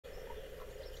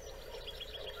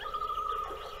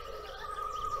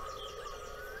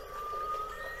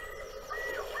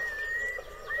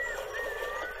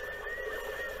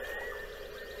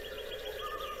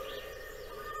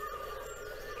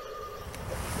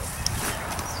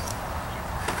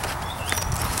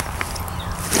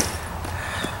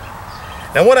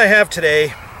Now what I have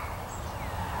today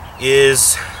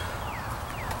is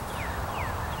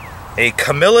a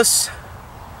Camillus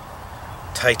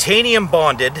titanium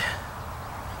bonded.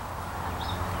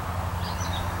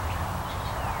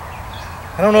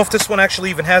 I don't know if this one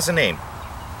actually even has a name.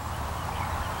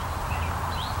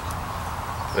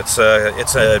 It's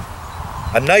a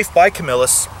knife by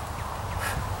Camillus.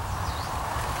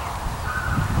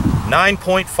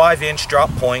 9.5 inch drop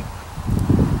point.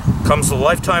 Comes with a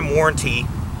lifetime warranty.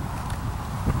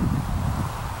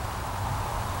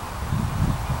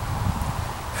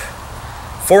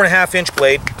 Four and a half inch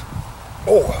blade.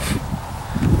 Oh.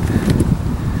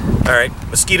 Alright,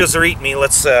 mosquitoes are eating me.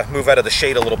 Let's move out of the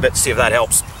shade a little bit, see if that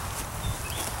helps.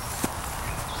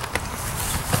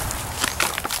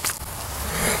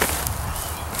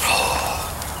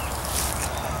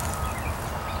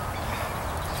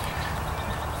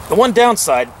 The one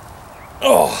downside,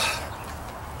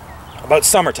 about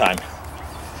summertime,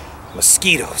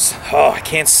 mosquitoes. Oh, I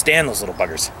can't stand those little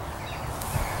buggers.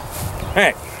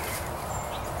 Alright.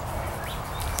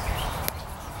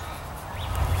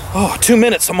 Oh, 2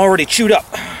 minutes, I'm already chewed up.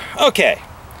 Okay.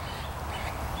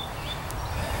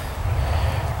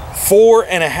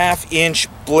 4.5 inch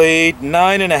blade,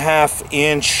 9.5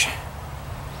 inch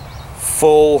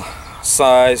full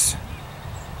size.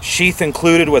 Sheath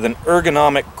included with an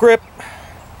ergonomic grip.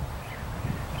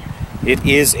 It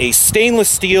is a stainless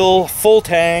steel, full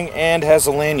tang, and has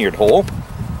a lanyard hole.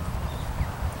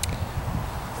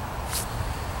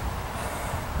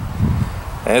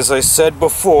 As I said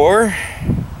before,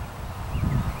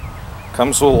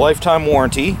 comes with a lifetime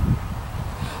warranty.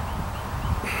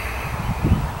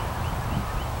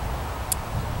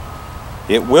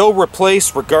 It will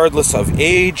replace regardless of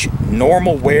age,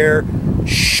 normal wear,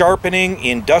 sharpening,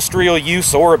 industrial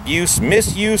use or abuse,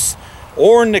 misuse,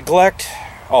 or neglect.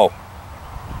 Oh,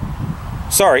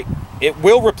 sorry. It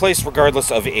will replace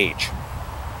regardless of age.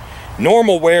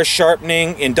 Normal wear,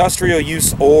 sharpening, industrial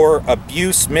use, or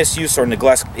abuse, misuse, or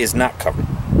neglect is not covered.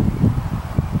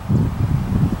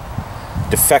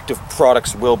 Defective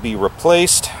products will be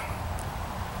replaced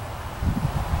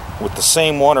with the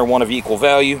same one or one of equal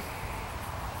value.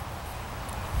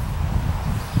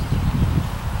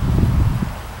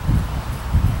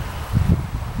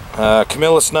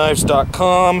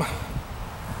 CamillusKnives.com,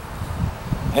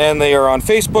 and they are on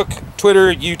Facebook,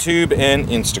 Twitter, YouTube, and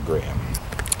Instagram.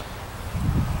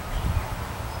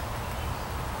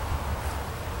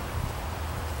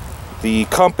 The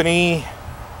company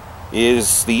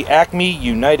is the Acme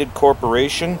United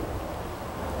Corporation.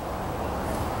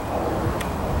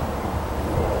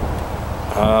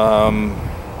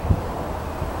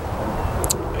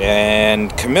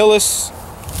 And Camillus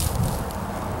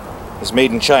is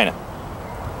made in China.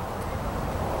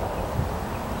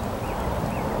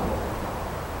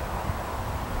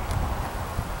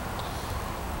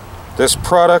 This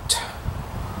product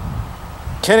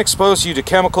can expose you to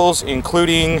chemicals,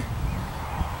 including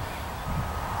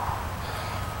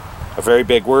a very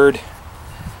big word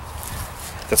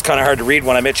that's kind of hard to read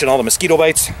when I mention all the mosquito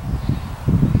bites.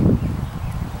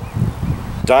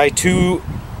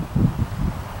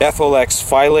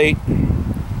 Di-2-ethyl-X-phthalate,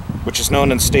 which is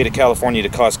known in the state of California to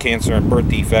cause cancer and birth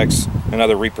defects and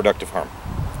other reproductive harm.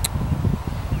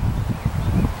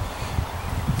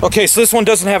 Okay, so this one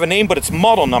doesn't have a name, but its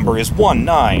model number is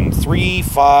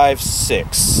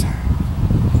 19356.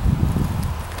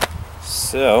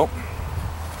 So,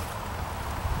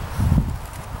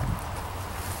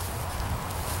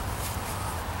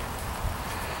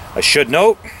 I should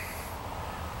note,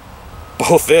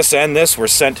 both this and this were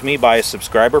sent to me by a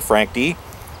subscriber, Frank D.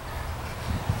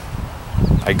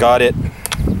 I got it a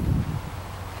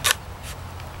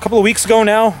couple of weeks ago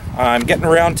now. I'm getting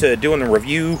around to doing a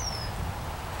review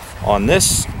on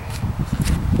this.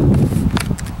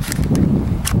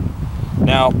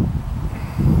 Now,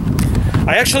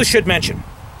 I actually should mention,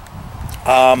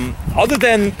 other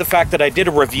than the fact that I did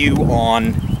a review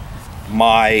on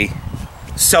my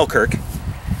Selkirk,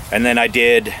 and then I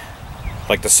did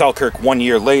like the Selkirk 1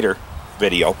 year later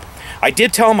video, I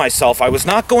did tell myself I was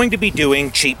not going to be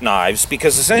doing cheap knives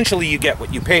because essentially you get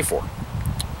what you pay for.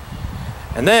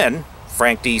 And then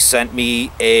Frank D sent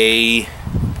me a...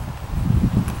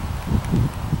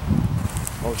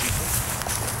 Oh, geez.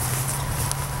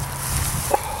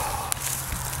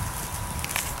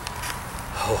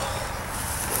 Oh,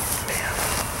 man.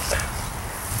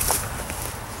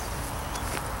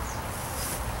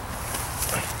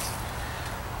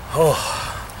 Oh,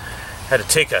 had to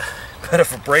take a bit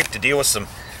of a break to deal with some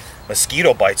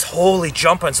mosquito bites. Holy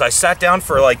jumpins, I sat down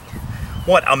for like,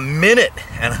 what, a minute,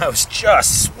 and I was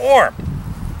just swarmed.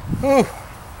 Whew.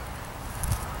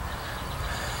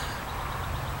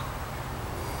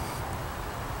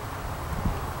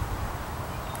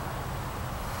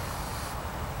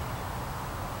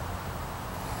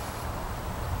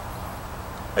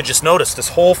 I just noticed this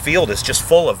whole field is just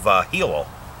full of heel oil.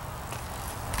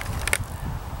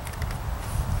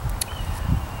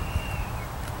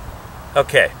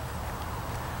 Okay.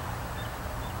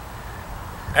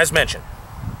 As mentioned,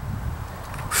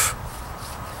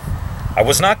 I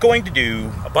was not going to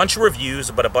do a bunch of reviews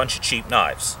about a bunch of cheap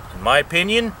knives. In my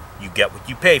opinion, you get what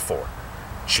you pay for.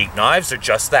 Cheap knives are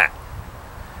just that.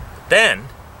 But then,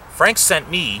 Frank sent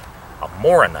me a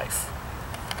Mora knife.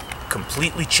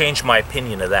 Completely changed my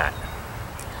opinion of that.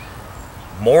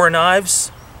 Mora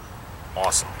knives,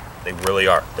 awesome. They really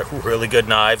are. They're really good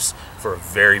knives for a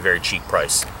very, very cheap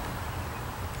price.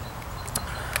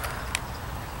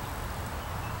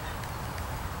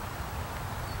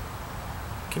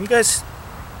 Can you guys...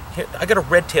 I got a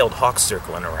red-tailed hawk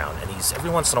circling around, and he's every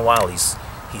once in a while he's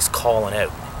calling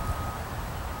out.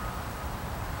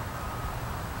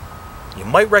 You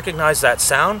might recognize that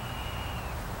sound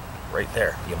right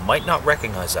there. You might not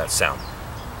recognize that sound,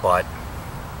 but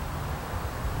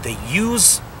they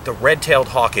use the red-tailed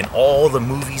hawk in all the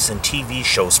movies and TV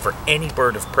shows for any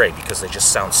bird of prey because they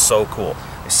just sound so cool.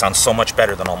 They sound so much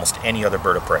better than almost any other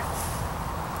bird of prey.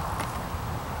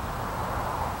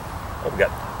 Oh, we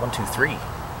got 1, 2, 3.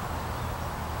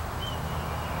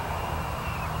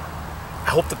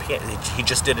 I hope he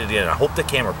just did it in. I hope the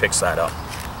camera picks that up.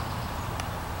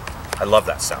 I love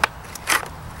that sound.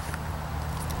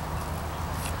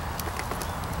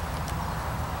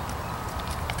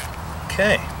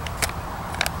 Okay.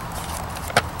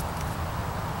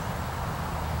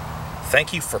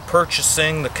 Thank you for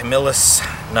purchasing the Camillus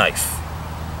knife.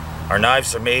 Our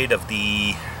knives are made of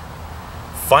the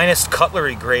finest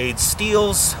cutlery grade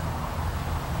steels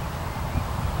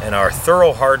and are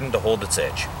thorough hardened to hold its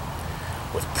edge.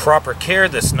 With proper care,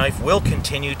 this knife will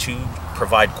continue to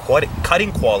provide quality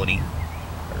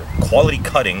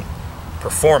cutting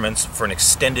performance for an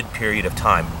extended period of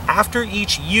time. After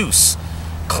each use,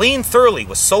 clean thoroughly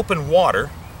with soap and water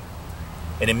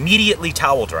and immediately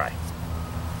towel dry.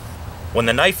 When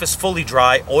the knife is fully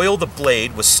dry, oil the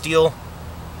blade with steel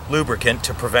lubricant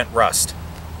to prevent rust.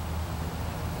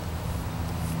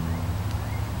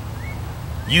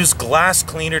 Use glass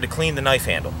cleaner to clean the knife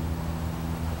handle.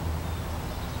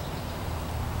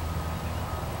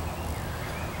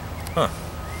 Huh.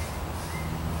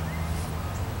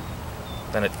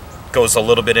 Then it goes a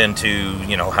little bit into,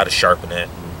 you know, how to sharpen it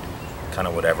and kind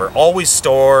of whatever. Always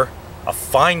store a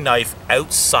fine knife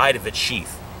outside of its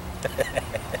sheath.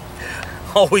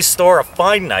 Always store a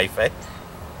fine knife, eh?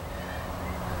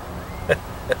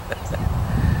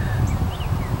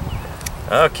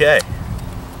 Okay.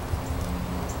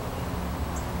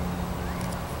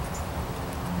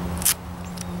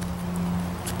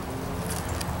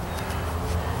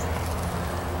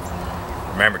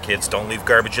 Remember, kids, don't leave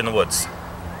garbage in the woods.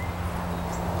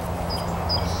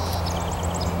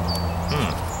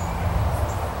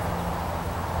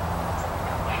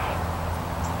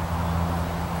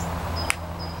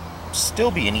 Still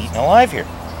being eaten alive here.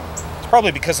 It's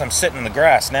probably because I'm sitting in the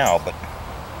grass now, but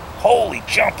holy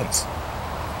jumpins'.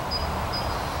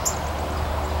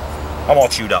 I'm all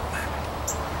chewed up.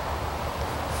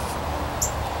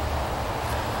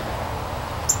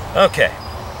 Okay.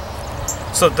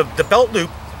 So the belt loop,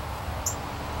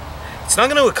 it's not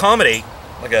going to accommodate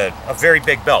like a very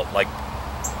big belt, like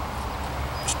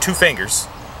 2 fingers,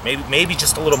 maybe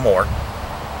just a little more,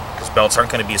 because belts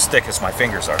aren't going to be as thick as my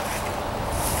fingers are.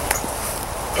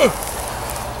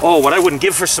 Oh, what I wouldn't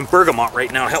give for some bergamot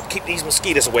right now to help keep these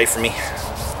mosquitoes away from me.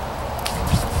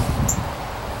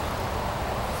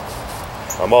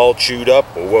 I'm all chewed up.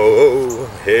 Whoa,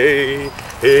 hey,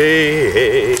 hey,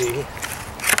 hey.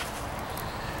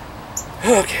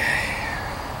 Okay.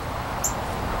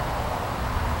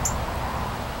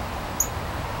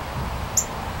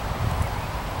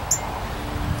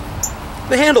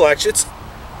 The handle, actually,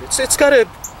 it's got a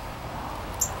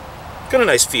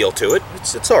nice feel to it.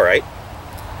 It's all right.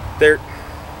 There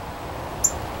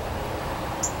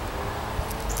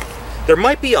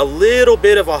might be a little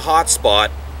bit of a hot spot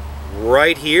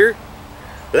right here.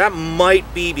 That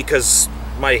might be because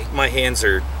my hands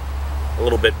are a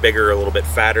little bit bigger, a little bit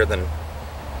fatter than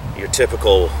your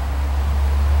typical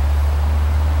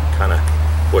kind of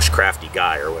bushcrafty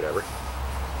guy or whatever.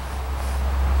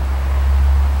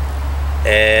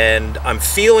 And I'm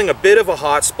feeling a bit of a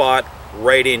hot spot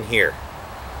right in here.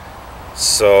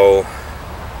 So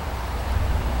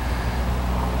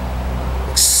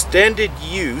extended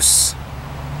use,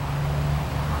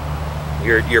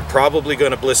 you're probably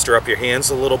going to blister up your hands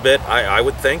a little bit, I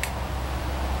would think.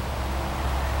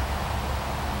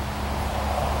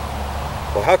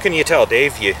 Well, how can you tell,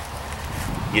 Dave? You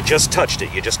just touched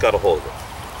it. You just got a hold of it.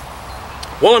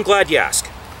 Well, I'm glad you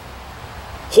asked.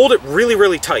 hold it really,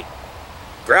 really tight.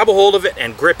 Grab a hold of it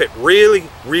and grip it really,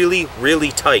 really,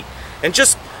 really tight. And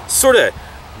just sort of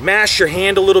mash your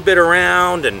hand a little bit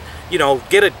around and, you know,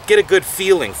 get a good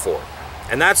feeling for it.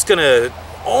 And that's going to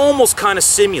almost kind of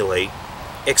simulate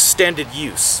extended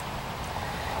use.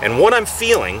 And what I'm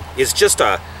feeling is just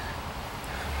a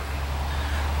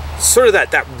sort of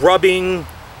that rubbing,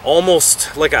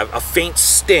 almost like a faint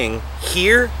sting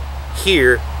here,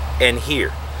 here, and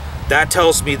here. That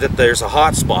tells me that there's a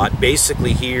hot spot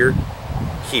basically here,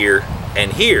 here,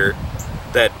 and here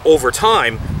that over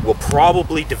time will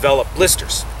probably develop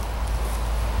blisters.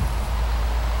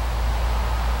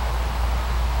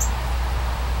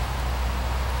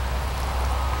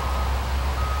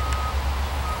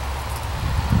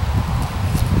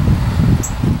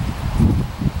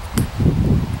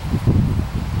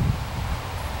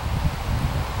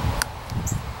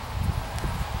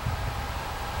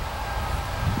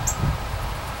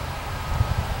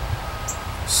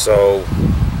 So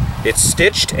it's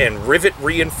stitched and rivet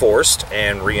reinforced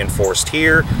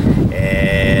here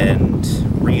and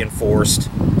reinforced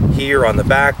here on the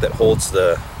back that holds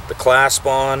the clasp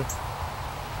on.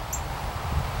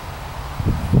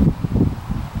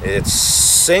 It's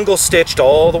single stitched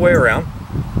all the way around.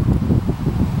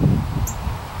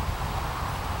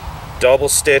 Double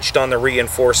stitched on the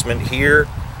reinforcement here,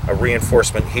 a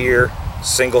reinforcement here,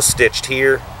 single stitched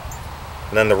here,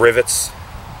 and then the rivets.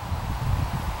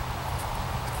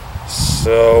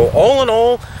 So all in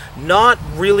all, not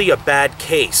really a bad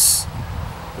case.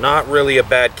 Not really a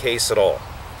bad case at all.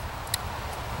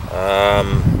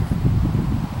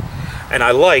 And I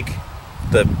like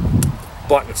the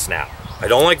button snap. I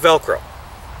don't like Velcro.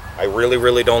 I really,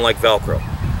 really don't like Velcro.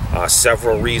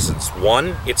 Several reasons.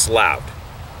 One, it's loud.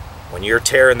 When you're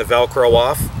tearing the Velcro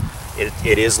off,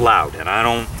 it is loud, and I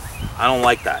don't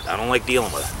like that. I don't like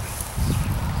dealing with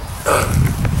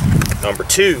it. Number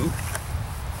two,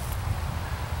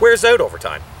 wears out over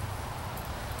time.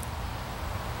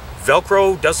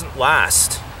 Velcro doesn't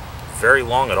last very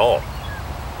long at all.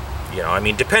 You know, I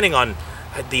mean, depending on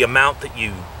the amount that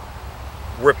you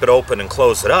rip it open and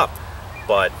close it up,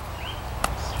 but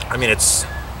I mean, it's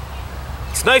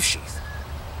knife sheath,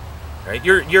 right?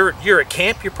 You're at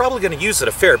camp. You're probably going to use it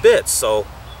a fair bit. So,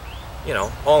 you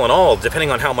know, all in all,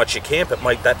 depending on how much you camp,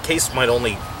 that case might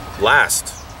only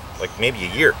last like maybe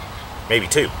a year, maybe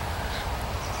two.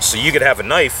 So you could have a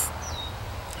knife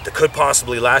that could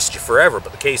possibly last you forever,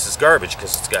 but the case is garbage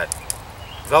because it's got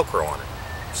Velcro on it.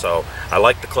 So I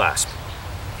like the clasp.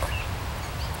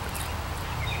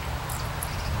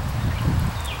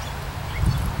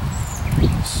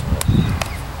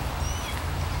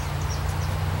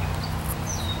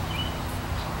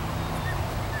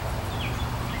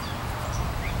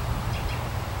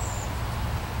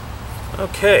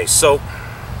 Okay, so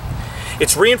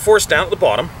it's reinforced down at the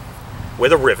bottom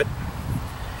with a rivet,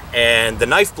 and the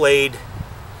knife blade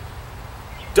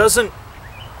doesn't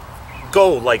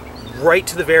go like right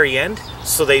to the very end,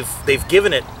 so they've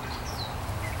given it,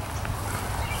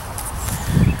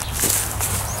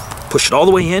 push it all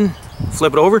the way in,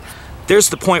 flip it over, there's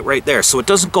the point right there, so it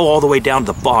doesn't go all the way down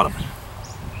to the bottom.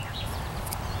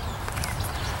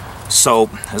 So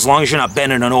as long as you're not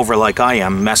bending it over like I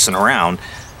am, messing around,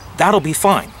 that'll be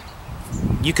fine.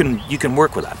 You can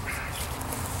work with that.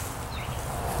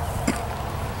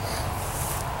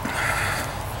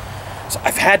 So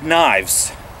I've had knives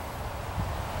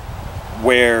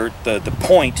where the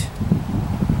point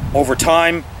over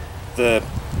time, the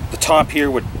top here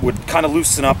would kind of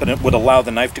loosen up, and it would allow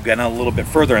the knife to get out a little bit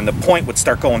further, and the point would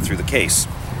start going through the case.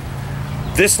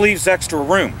 This leaves extra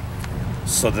room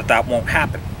so that won't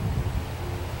happen.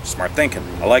 Smart thinking.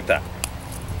 I like that.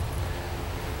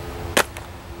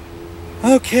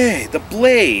 Okay, the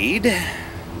blade.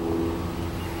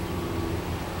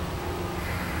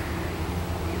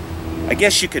 I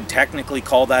guess you could technically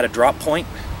call that a drop point.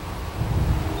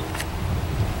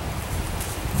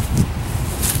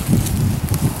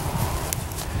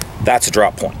 That's a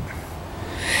drop point.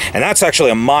 And that's actually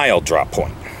a mild drop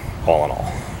point, all in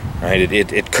all. Right?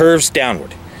 It curves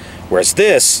downward. Whereas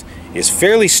this is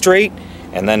fairly straight,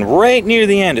 and then right near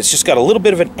the end, it's just got a little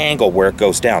bit of an angle where it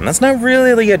goes down. That's not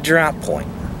really a drop point.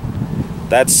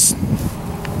 That's...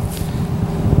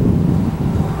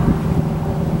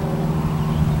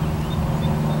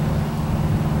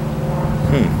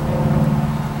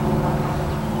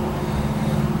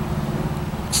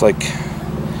 It's like,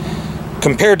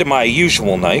 compared to my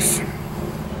usual knife,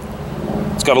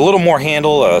 it's got a little more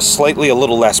handle, slightly a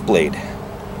little less blade.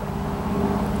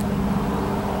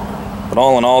 But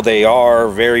all in all, they are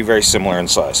very, very similar in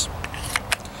size.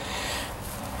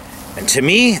 And to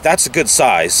me, that's a good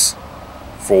size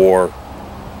for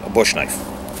a bush knife.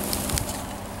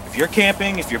 If you're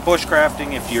camping, if you're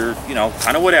bushcrafting, if you're, you know,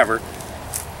 kind of whatever,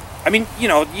 I mean, you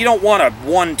know, you don't want a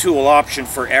one-tool option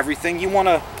for everything. You want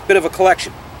a bit of a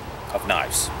collection of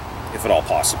knives, if at all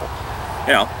possible.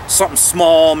 You know, something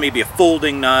small, maybe a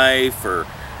folding knife, or,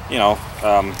 you know,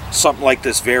 something like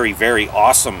this very, very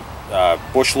awesome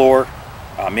bush lore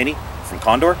mini from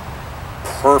Condor.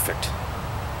 Perfect.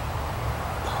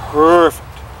 Perfect.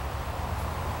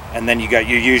 And then you got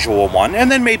your usual one,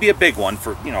 and then maybe a big one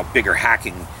for, you know, bigger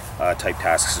hacking type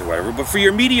tasks or whatever. But for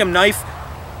your medium knife,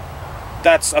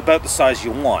 that's about the size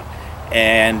you want.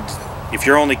 And if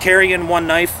you're only carrying one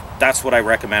knife, that's what I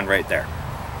recommend right there.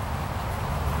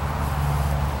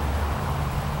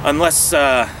 Unless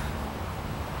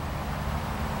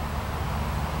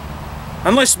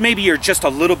maybe you're just a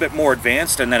little bit more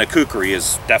advanced, and then a kukri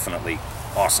is definitely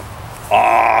awesome.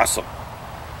 Awesome.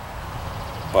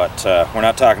 But we're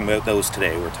not talking about those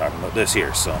today. We're talking about this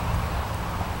here, so.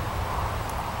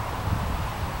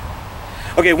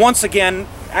 Okay, once again,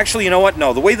 actually, you know what?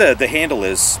 No, the way the handle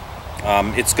is,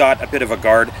 it's got a bit of a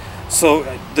guard, so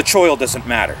the choil doesn't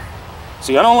matter.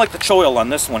 See, I don't like the choil on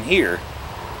this one here,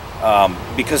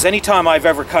 because anytime I've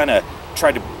ever kind of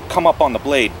tried to come up on the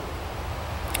blade,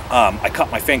 I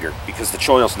cut my finger because the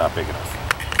choil's not big enough.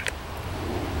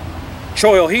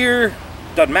 Choil here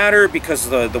doesn't matter because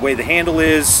the way the handle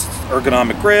is,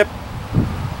 ergonomic grip.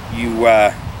 You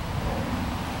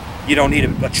don't need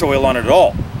a choil on it at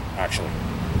all, actually.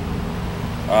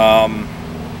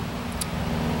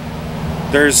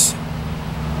 There's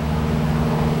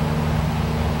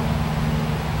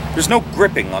no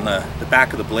gripping on the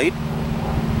back of the blade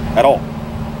at all.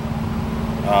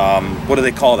 What do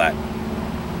they call that?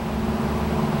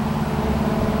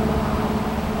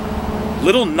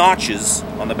 Little notches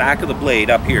on the back of the blade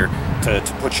up here to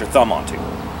put your thumb onto.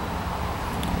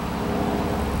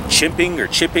 Chimping or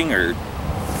chipping, or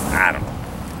I don't know.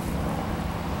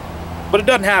 But it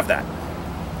doesn't have that.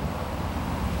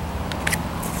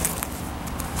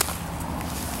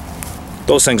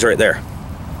 Those things right there.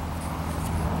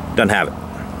 Doesn't have it.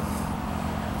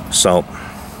 So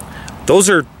those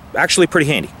are actually pretty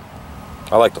handy.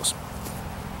 I like those.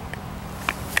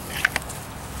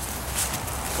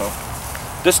 So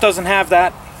this doesn't have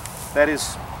that. That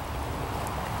is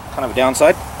kind of a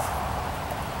downside.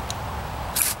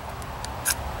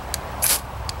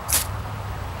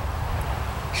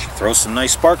 She throws some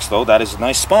nice sparks though. That is a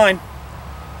nice spine.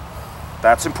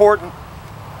 That's important.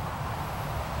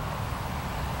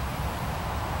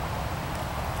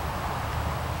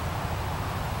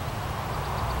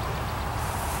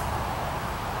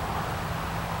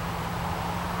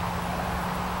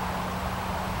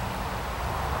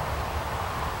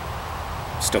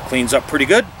 Still cleans up pretty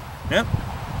good. Yep.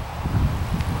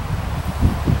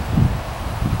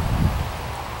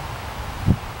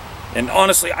 And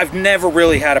honestly, I've never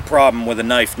really had a problem with a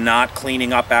knife not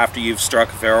cleaning up after you've struck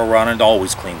a ferro run. It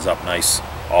always cleans up nice.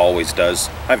 Always does.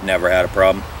 I've never had a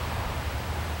problem.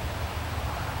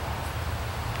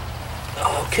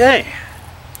 Okay.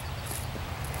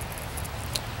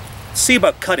 Let's see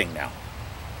about cutting now.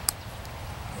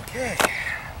 Okay.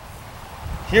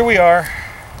 Here we are.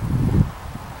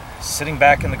 Sitting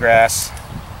back in the grass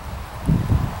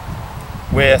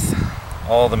with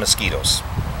all the mosquitoes.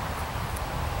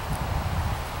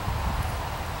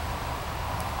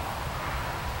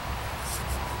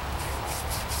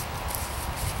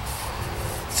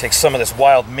 Take some of this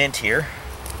wild mint here.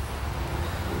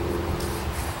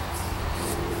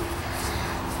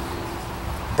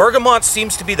 Bergamot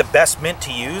seems to be the best mint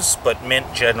to use, but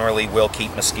mint generally will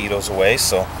keep mosquitoes away,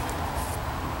 so. All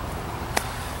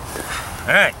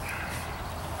right.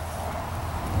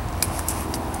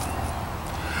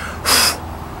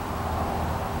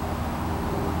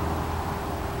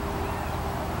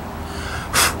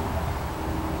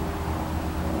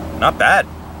 Not bad.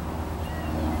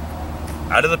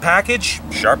 Out of the package,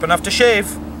 sharp enough to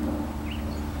shave.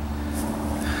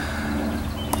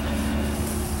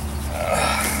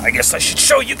 I guess I should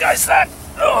show you guys that.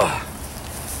 Ugh.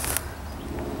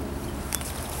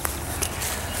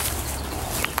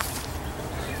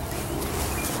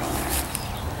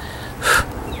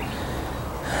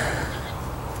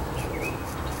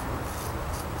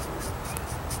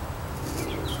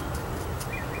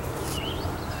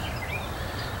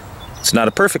 It's not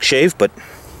a perfect shave, but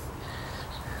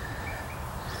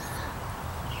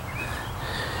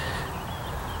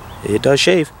it does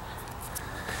shave.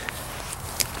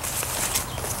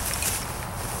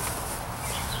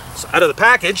 So out of the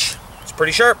package, it's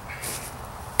pretty sharp.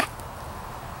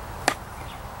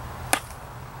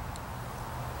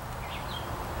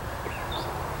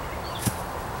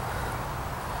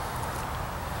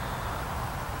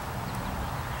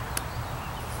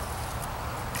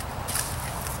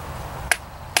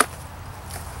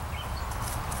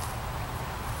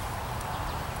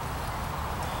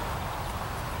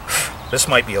 This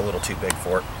might be a little too big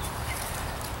for it.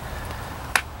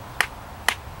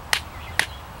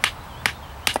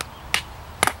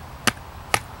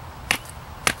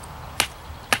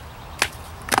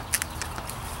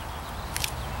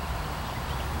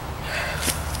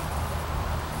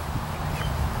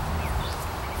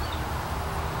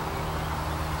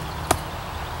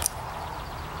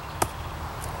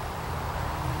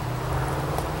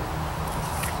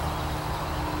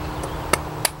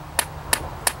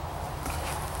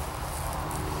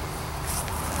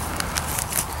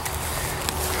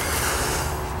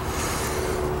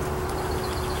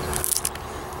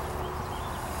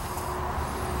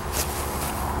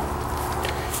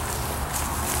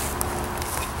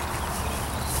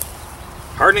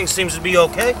 Hardening seems to be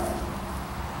okay.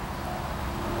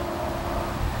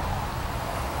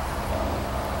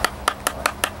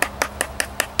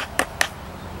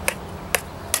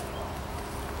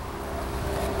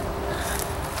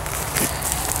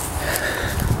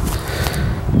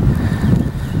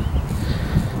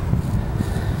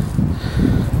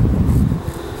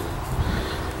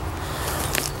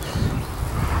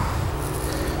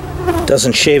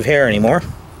 Doesn't shave hair anymore.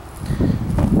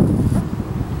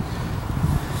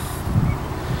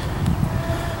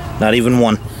 Not even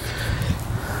one.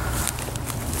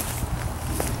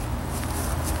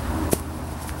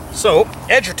 So,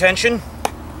 edge retention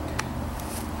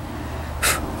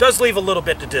does leave a little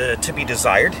bit to be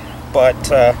desired, but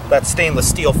that's stainless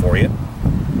steel for you.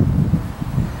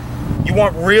 You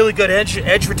want really good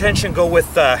edge retention, go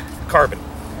with carbon.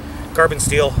 Carbon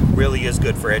steel really is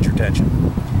good for edge retention.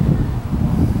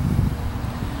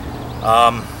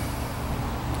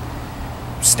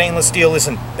 Stainless steel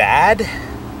isn't bad.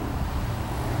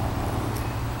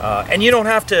 And you don't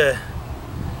have to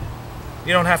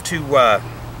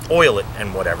oil it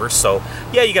and whatever. So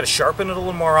yeah, you got to sharpen it a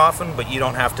little more often, but you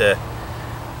don't have to,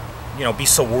 you know, be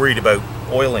so worried about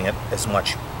oiling it as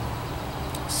much.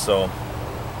 So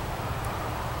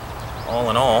all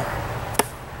in all,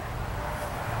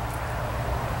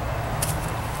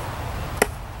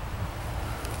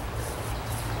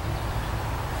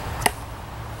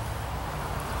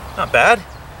 not bad.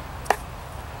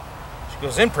 She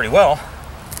goes in pretty well.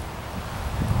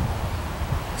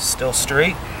 Still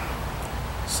straight.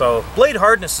 So blade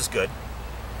hardness is good.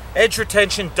 Edge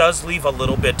retention does leave a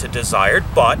little bit to desired,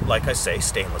 but like I say,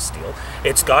 stainless steel.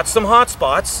 It's got some hot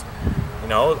spots, you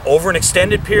know, over an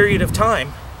extended period of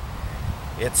time.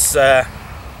 It's going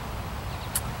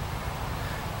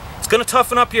to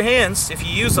toughen up your hands if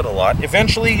you use it a lot.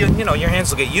 Eventually, you know, your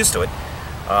hands will get used to it,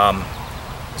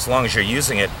 as long as you're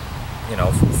using it, you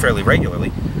know, fairly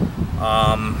regularly.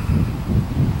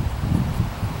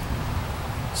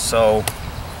 So,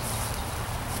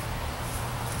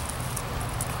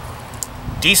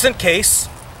 decent case,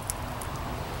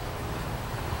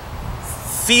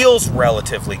 feels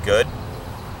relatively good,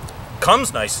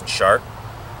 comes nice and sharp.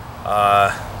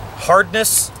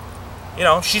 Hardness, you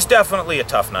know, she's definitely a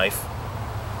tough knife.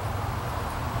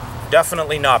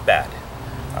 Definitely not bad.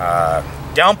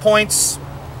 Down points,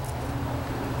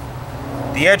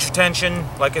 the edge retention,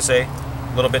 like I say,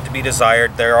 a little bit to be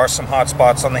desired. There are some hot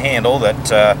spots on the handle that,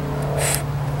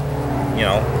 you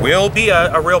know, will be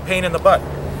a real pain in the butt.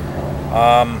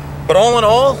 But all in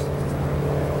all,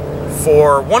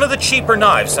 for one of the cheaper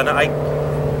knives, and I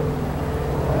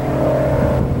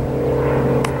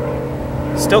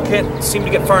still can't seem to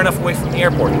get far enough away from the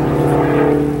airport.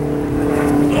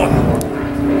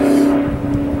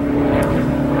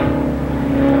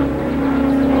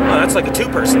 Oh, that's like a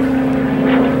two-person.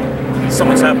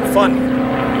 Someone's having fun.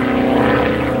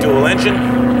 Dual engine.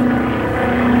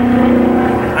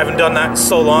 I haven't done that in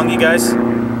so long, you guys. I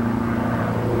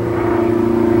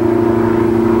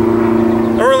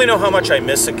don't really know how much I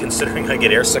miss it, considering I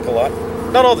get airsick a lot.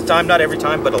 Not all the time, not every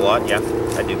time, but a lot, yeah.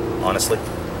 I do, honestly.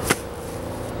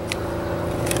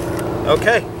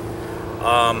 Okay.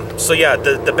 So yeah,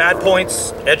 the bad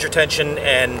points, edge retention,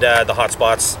 and the hot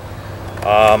spots.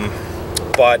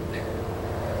 But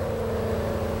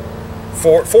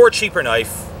for a cheaper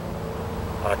knife,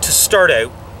 to start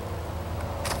out,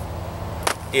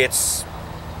 it's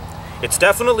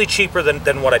definitely cheaper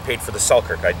than what I paid for the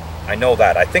Selkirk. I know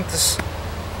that. I think this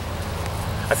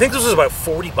was about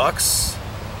 40 bucks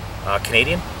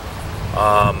Canadian,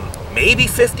 maybe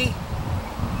 50.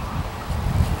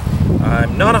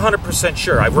 I'm not 100%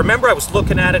 sure. I remember I was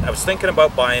looking at it. I was thinking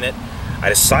about buying it. I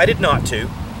decided not to.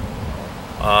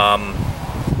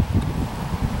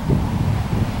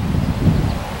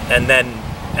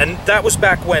 And that was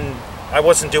back when I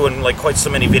wasn't doing like quite so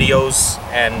many videos,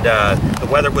 and the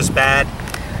weather was bad,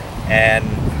 and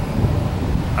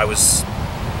I was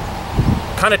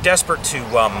kind of desperate to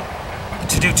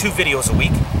do 2 videos a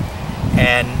week,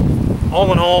 and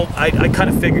all in all, I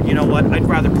kind of figured, you know what, I'd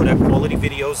rather put out quality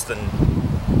videos than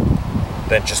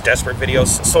just desperate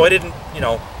videos. So I didn't, you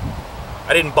know,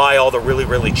 I didn't buy all the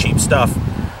really cheap stuff.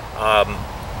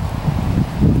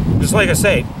 Just like I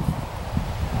say,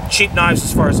 cheap knives,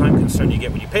 as far as I'm concerned, you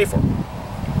get what you pay for.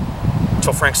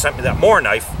 Until Frank sent me that Moore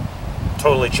knife,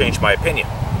 totally changed my opinion.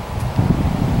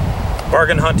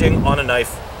 Bargain hunting on a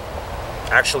knife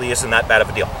actually isn't that bad of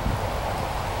a deal.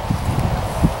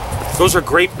 Those are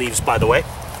grape leaves, by the way.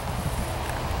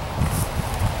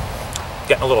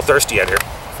 Getting a little thirsty out here.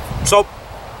 So,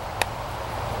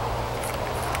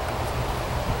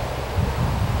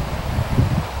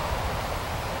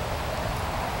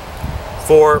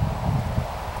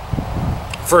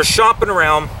 for shopping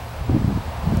around,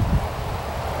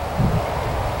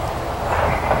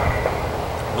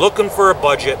 looking for a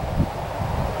budget,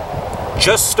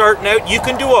 just starting out, you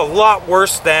can do a lot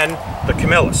worse than the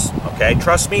Camillus, okay?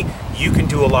 Trust me, you can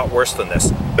do a lot worse than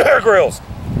this. Bear Grylls.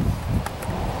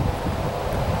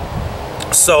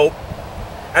 So,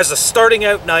 as a starting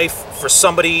out knife for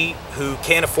somebody who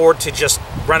can't afford to just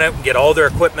run out and get all their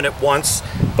equipment at once,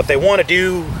 but they want to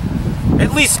do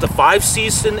at least the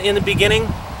 5Cs in the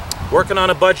beginning, working on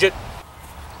a budget.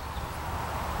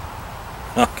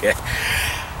 Okay.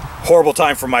 Horrible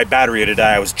time for my battery today.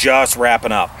 I was just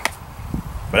wrapping up.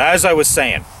 But as I was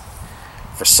saying,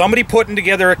 for somebody putting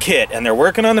together a kit and they're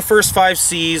working on the first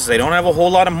 5Cs, they don't have a whole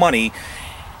lot of money,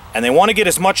 and they want to get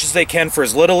as much as they can for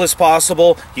as little as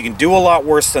possible, you can do a lot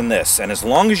worse than this. And as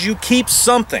long as you keep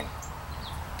something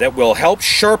that will help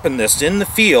sharpen this in the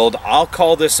field, I'll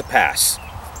call this a pass.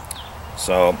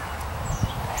 So,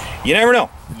 you never know.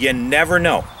 You never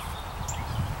know.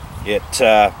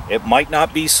 It might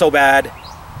not be so bad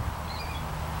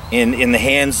in the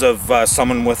hands of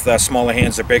someone with smaller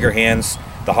hands or bigger hands.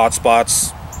 The hot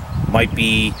spots might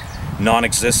be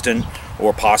non-existent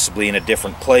or possibly in a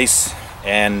different place.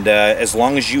 And as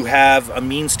long as you have a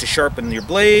means to sharpen your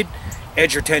blade,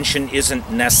 edge retention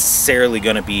isn't necessarily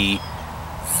going to be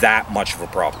that much of a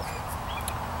problem.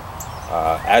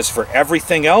 As for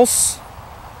everything else,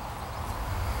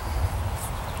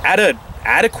 at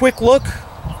a quick look,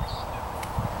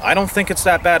 I don't think it's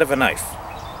that bad of a knife.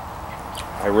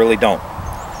 I really don't.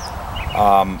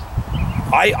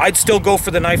 I'd still go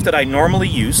for the knife that I normally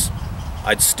use.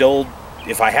 I'd still,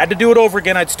 if I had to do it over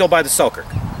again, I'd still buy the Selkirk.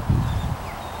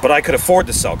 But I could afford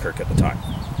the Selkirk at the time.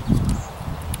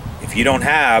 If you don't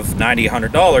have $90,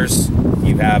 $100,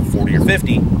 you have 40 or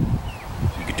 50, you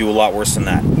could do a lot worse than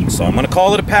that. So I'm going to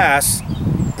call it a pass,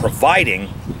 providing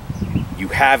you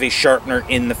have a sharpener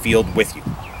in the field with you.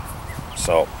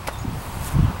 So,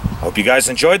 hope you guys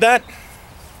enjoyed that.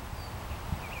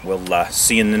 We'll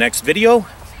see you in the next video,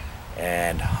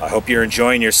 and I hope you're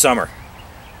enjoying your summer.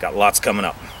 Got lots coming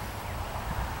up.